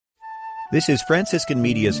This is Franciscan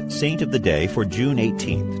Media's Saint of the Day for June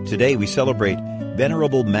 18th. Today we celebrate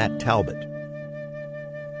Venerable Matt Talbot.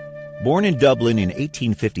 Born in Dublin in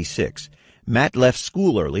 1856, Matt left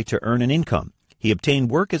school early to earn an income. He obtained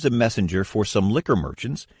work as a messenger for some liquor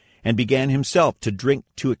merchants and began himself to drink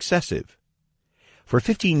to excessive. For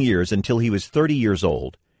 15 years, until he was 30 years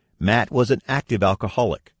old, Matt was an active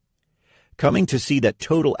alcoholic. Coming to see that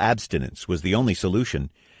total abstinence was the only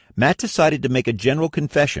solution, Matt decided to make a general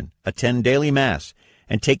confession, attend daily Mass,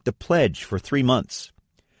 and take the pledge for 3 months.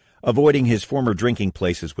 Avoiding his former drinking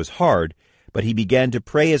places was hard, but he began to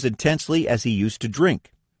pray as intensely as he used to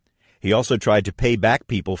drink. He also tried to pay back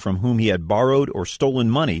people from whom he had borrowed or stolen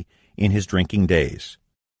money in his drinking days.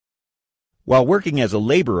 While working as a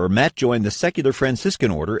laborer, Matt joined the Secular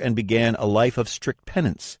Franciscan Order and began a life of strict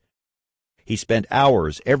penance. He spent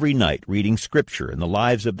hours every night reading Scripture and the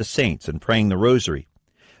lives of the saints and praying the rosary.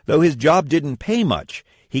 Though his job didn't pay much,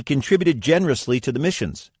 he contributed generously to the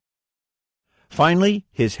missions. Finally,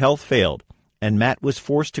 his health failed, and Matt was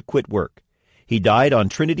forced to quit work. He died on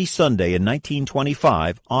Trinity Sunday in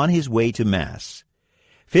 1925 on his way to Mass.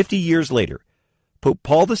 50 years later, Pope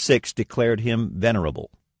Paul VI declared him venerable.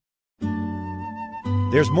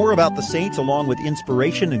 There's more about the saints along with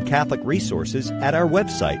inspiration and Catholic resources at our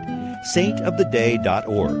website,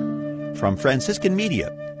 saintoftheday.org. From Franciscan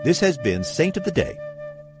Media, this has been Saint of the Day.